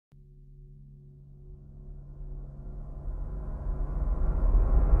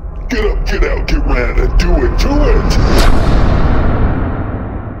Get up, get out, get round, and do it, do it!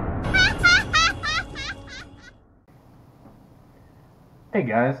 Hey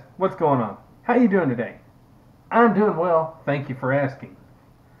guys, what's going on? How you doing today? I'm doing well, thank you for asking.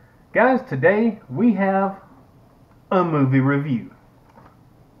 Guys, today we have a movie review.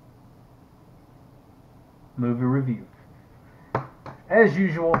 As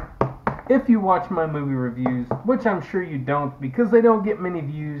usual, if you watch my movie reviews, which I'm sure you don't because they don't get many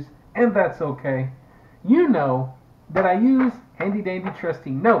views, and that's okay, you know that I use handy dandy trusty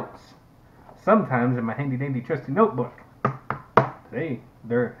notes. Sometimes in my handy dandy trusty notebook. Today,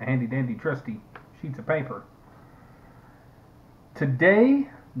 they're handy dandy trusty sheets of paper. Today,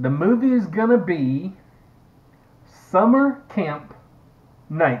 the movie is gonna be Summer Camp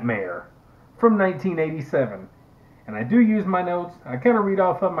Nightmare from 1987. And I do use my notes. I kind of read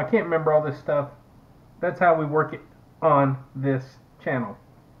off of them. I can't remember all this stuff. That's how we work it on this channel.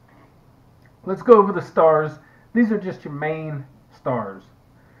 Let's go over the stars. These are just your main stars.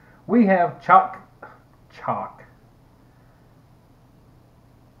 We have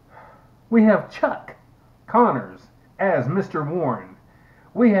We have Chuck Connors as Mr. Warren.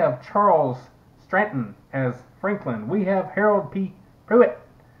 We have Charles Stratton as Franklin. We have Harold P. Pruitt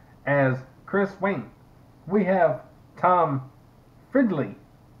as Chris Wayne. We have Tom Fridley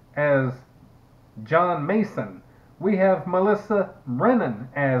as John Mason. We have Melissa Brennan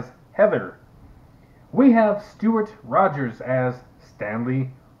as Heather. We have Stuart Rogers as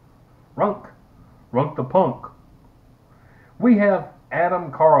Stanley Runk the Punk. We have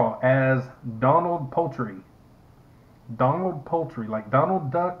Adam Carl as Donald Poultry. Donald Poultry, like Donald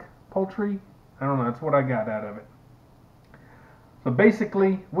Duck Poultry? I don't know, that's what I got out of it. So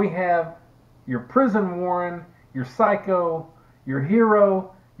basically, we have your prison Warren, your psycho, your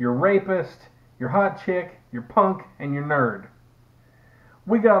hero, your rapist, your hot chick, your punk, and your nerd.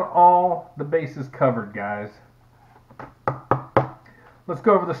 We got all the bases covered, guys. Let's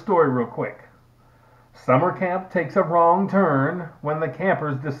go over the story real quick. Summer camp takes a wrong turn when the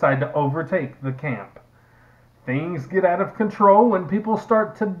campers decide to overtake the camp. Things get out of control when people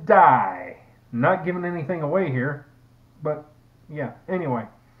start to die. Not giving anything away here, but yeah, anyway.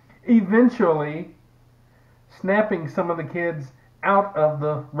 Eventually, snapping some of the kids out of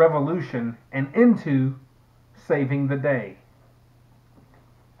the revolution and into saving the day.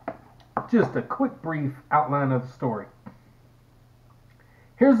 Just a quick brief outline of the story.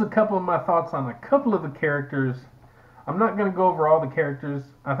 Here's a couple of my thoughts on a couple of the characters. I'm not going to go over all the characters.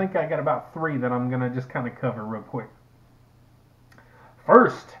 I think I got about 3 that I'm going to just kind of cover real quick.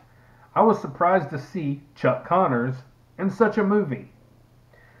 First, I was surprised to see Chuck Connors in such a movie.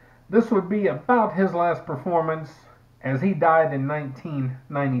 This would be about his last performance, as he died in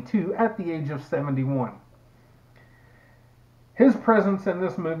 1992 at the age of 71. His presence in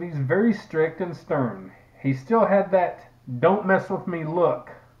this movie is very strict and stern. He still had that don't mess with me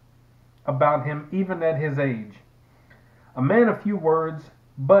look about him even at his age. A man of few words,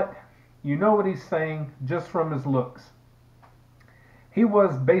 but you know what he's saying just from his looks. He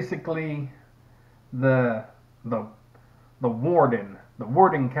was basically the warden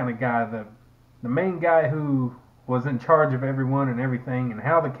kind of guy, the main guy who was in charge of everyone and everything and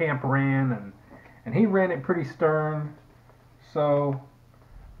how the camp ran, and he ran it pretty stern. So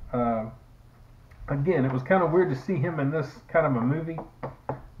again, it was kind of weird to see him in this kind of a movie,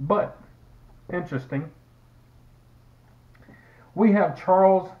 but interesting. We have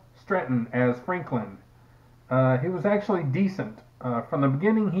Charles Stratton as Franklin. He was actually decent. From the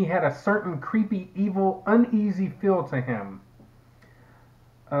beginning, he had a certain creepy, evil, uneasy feel to him.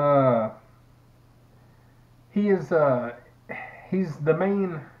 He's the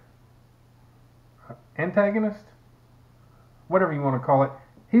main antagonist, whatever you want to call it.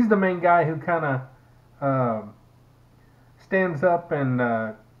 He's the main guy who kind of stands up and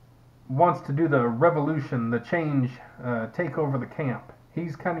wants to do the revolution, the change, take over the camp.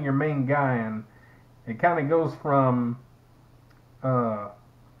 He's kind of your main guy, and it kind of goes from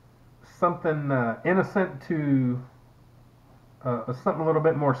something innocent to something a little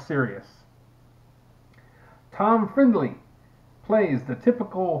bit more serious. Tom Fridley plays the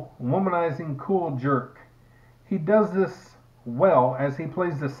typical womanizing cool jerk. He does this well as he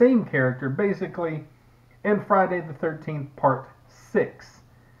plays the same character basically in Friday the 13th Part 6.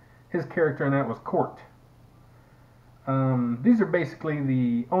 His character in that was Court. These are basically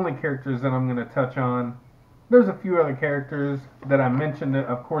the only characters that I'm going to touch on. There's a few other characters that I mentioned,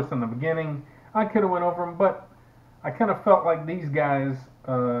 of course, in the beginning. I could have went over them, but I kind of felt like these guys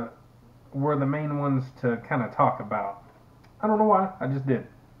were the main ones to kind of talk about. I don't know why, I just did.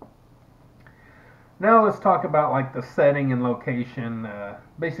 Now let's talk about like the setting and location,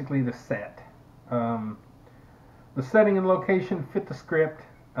 basically the set. The setting and location fit the script.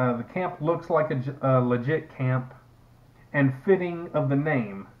 The camp looks like a legit camp, and fitting of the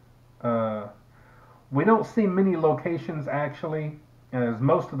name. We don't see many locations actually, as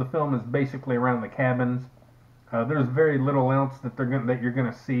most of the film is basically around the cabins. There's very little else that you're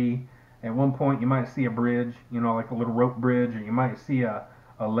gonna see. At one point, you might see a bridge, like a little rope bridge, or you might see a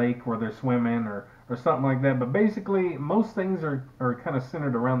lake where they're swimming, or something like that. But basically, most things are kind of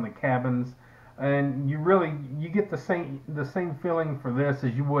centered around the cabins, and you get the same feeling for this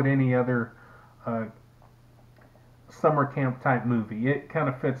as you would any other summer camp type movie. It kind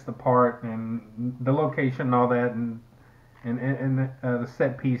of fits the part and the location and all that, and the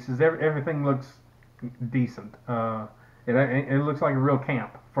set pieces. Everything looks decent. It looks like a real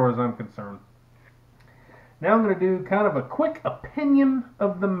camp, as far as I'm concerned. Now I'm going to do kind of a quick opinion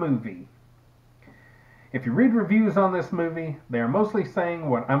of the movie. If you read reviews on this movie, they are mostly saying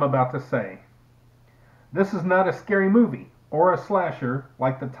what I'm about to say. This is not a scary movie or a slasher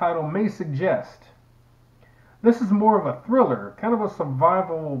like the title may suggest. This is more of a thriller, kind of a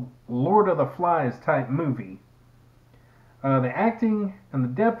survival Lord of the Flies type movie. The acting and the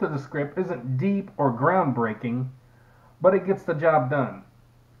depth of the script isn't deep or groundbreaking, but it gets the job done.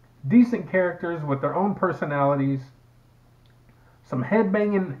 Decent characters with their own personalities, some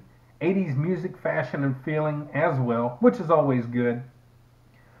headbanging 80s music, fashion, and feeling as well, which is always good.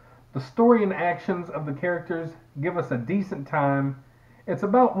 The story and actions of the characters give us a decent time. It's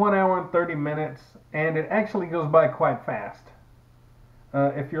about 1 hour and 30 minutes, and it actually goes by quite fast.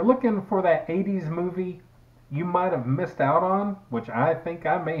 If you're looking for that 80s movie you might have missed out on, which I think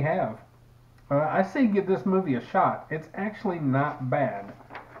I may have, I say give this movie a shot. It's actually not bad.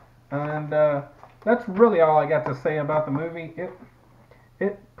 And that's really all I got to say about the movie.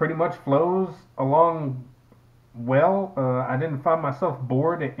 It pretty much flows along well. I didn't find myself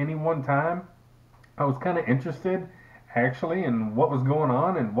bored at any one time. I was kind of interested, actually, in what was going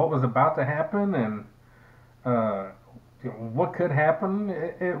on and what was about to happen and what could happen.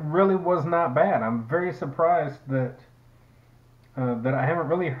 It really was not bad. I'm very surprised that I haven't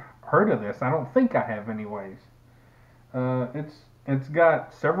really heard of this. I don't think I have, anyways. It's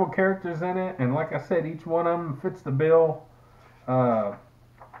got several characters in it, and like I said, each one of them fits the bill to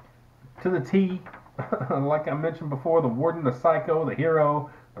the T. Like I mentioned before, the warden, the psycho, the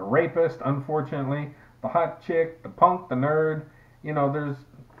hero, the rapist, unfortunately, the hot chick, the punk, the nerd.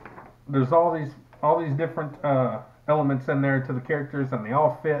 There's all these different elements in there to the characters, and they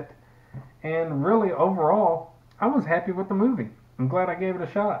all fit. And really, overall, I was happy with the movie. I'm glad I gave it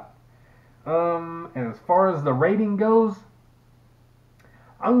a shot. And as far as the rating goes,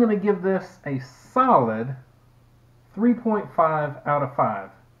 I'm going to give this a solid 3.5 out of 5.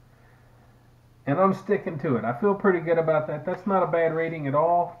 And I'm sticking to it. I feel pretty good about that. That's not a bad rating at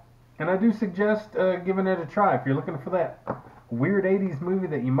all. And I do suggest giving it a try if you're looking for that weird 80s movie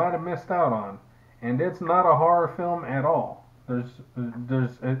that you might have missed out on. And it's not a horror film at all.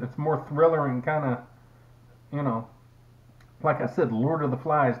 It's more thriller and kind of, like I said, Lord of the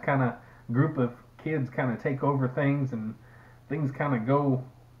Flies kind of group of kids kind of take over things, and things kind of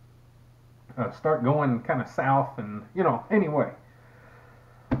start going kind of south, and anyway.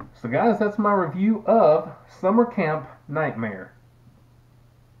 So guys, that's my review of Summer Camp Nightmare.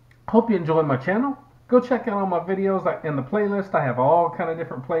 Hope you enjoyed my channel. Go check out all my videos in the playlist. I have all kind of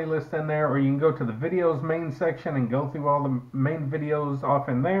different playlists in there, or you can go to the videos main section and go through all the main videos off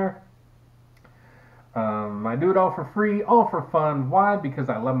in there. I do it all for free, all for fun. Why? Because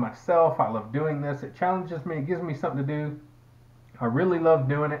I love myself. I love doing this. It challenges me. It gives me something to do. I really love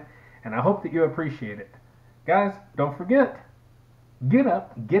doing it, and I hope that you appreciate it. Guys, don't forget, get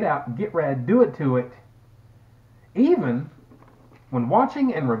up, get out, get rad, do it to it. Even when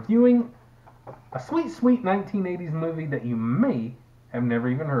watching and reviewing a sweet, sweet 1980s movie that you may have never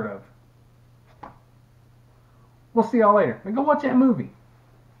even heard of. We'll see y'all later. Now go watch that movie.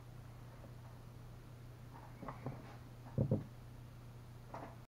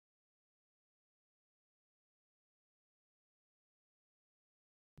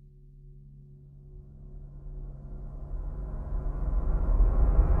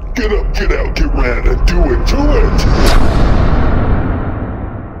 Get up, get out, get rad, and do it to it!